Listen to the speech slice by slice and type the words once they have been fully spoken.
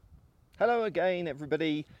Hello again,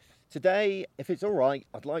 everybody. Today, if it's all right,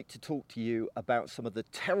 I'd like to talk to you about some of the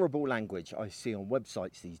terrible language I see on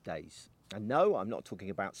websites these days. And no, I'm not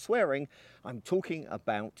talking about swearing, I'm talking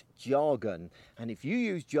about jargon. And if you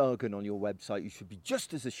use jargon on your website, you should be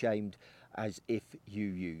just as ashamed as if you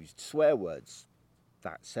used swear words.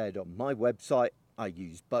 That said, on my website, I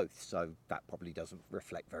use both, so that probably doesn't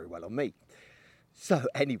reflect very well on me. So,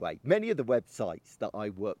 anyway, many of the websites that I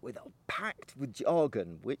work with are packed with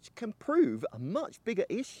jargon, which can prove a much bigger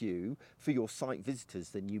issue for your site visitors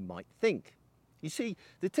than you might think. You see,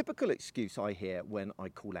 the typical excuse I hear when I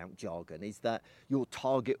call out jargon is that your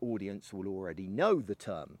target audience will already know the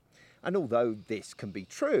term. And although this can be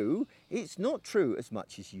true, it's not true as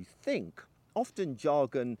much as you think. Often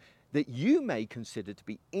jargon that you may consider to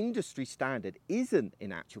be industry standard isn't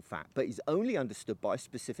in actual fact, but is only understood by a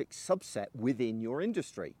specific subset within your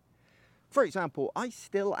industry. For example, I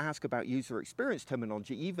still ask about user experience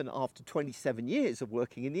terminology even after 27 years of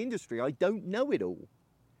working in the industry. I don't know it all.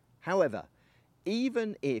 However,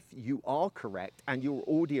 even if you are correct and your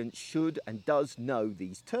audience should and does know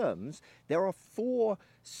these terms, there are 4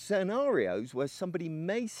 scenarios where somebody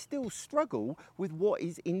may still struggle with what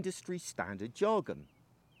is industry standard jargon.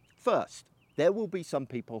 First, there will be some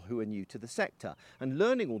people who are new to the sector, and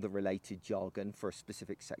learning all the related jargon for a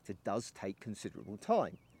specific sector does take considerable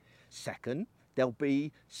time. Second, there'll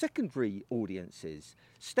be secondary audiences,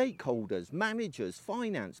 stakeholders, managers,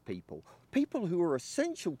 finance people, people who are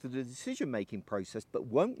essential to the decision-making process but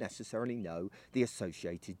won't necessarily know the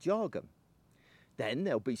associated jargon. Then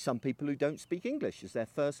there'll be some people who don't speak English as their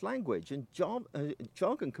first language, and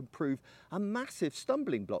jargon can prove a massive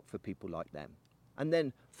stumbling block for people like them. And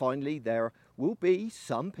then finally, there will be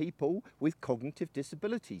some people with cognitive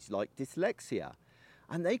disabilities like dyslexia,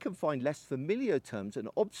 and they can find less familiar terms an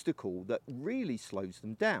obstacle that really slows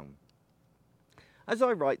them down. As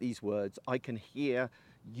I write these words, I can hear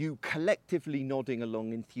you collectively nodding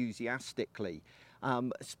along enthusiastically,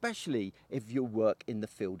 especially if you work in the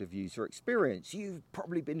field of user experience. You've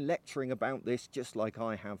probably been lecturing about this just like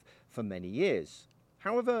I have for many years.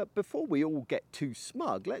 However, before we all get too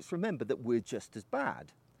smug, let's remember that we're just as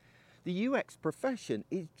bad. The UX profession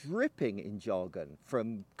is dripping in jargon,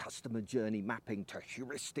 from customer journey mapping to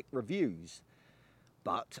heuristic reviews.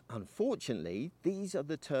 But unfortunately, these are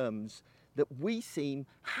the terms that we seem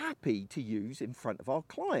happy to use in front of our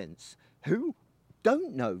clients who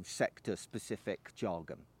don't know sector-specific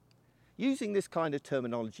jargon. Using this kind of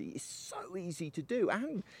terminology is so easy to do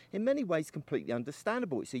and in many ways completely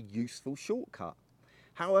understandable. It's a useful shortcut.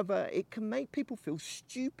 However, it can make people feel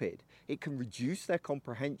stupid. It can reduce their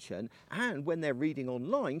comprehension and, when they're reading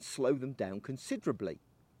online, slow them down considerably.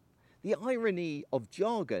 The irony of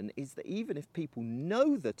jargon is that even if people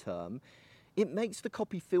know the term, it makes the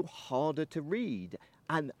copy feel harder to read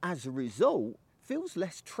and, as a result, feels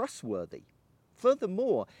less trustworthy.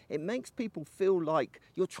 Furthermore, it makes people feel like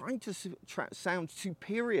you're trying to sound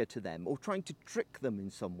superior to them or trying to trick them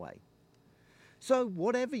in some way. So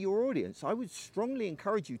whatever your audience, I would strongly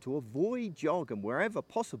encourage you to avoid jargon wherever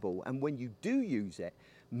possible, and when you do use it,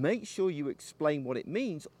 make sure you explain what it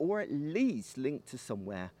means or at least link to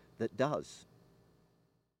somewhere that does.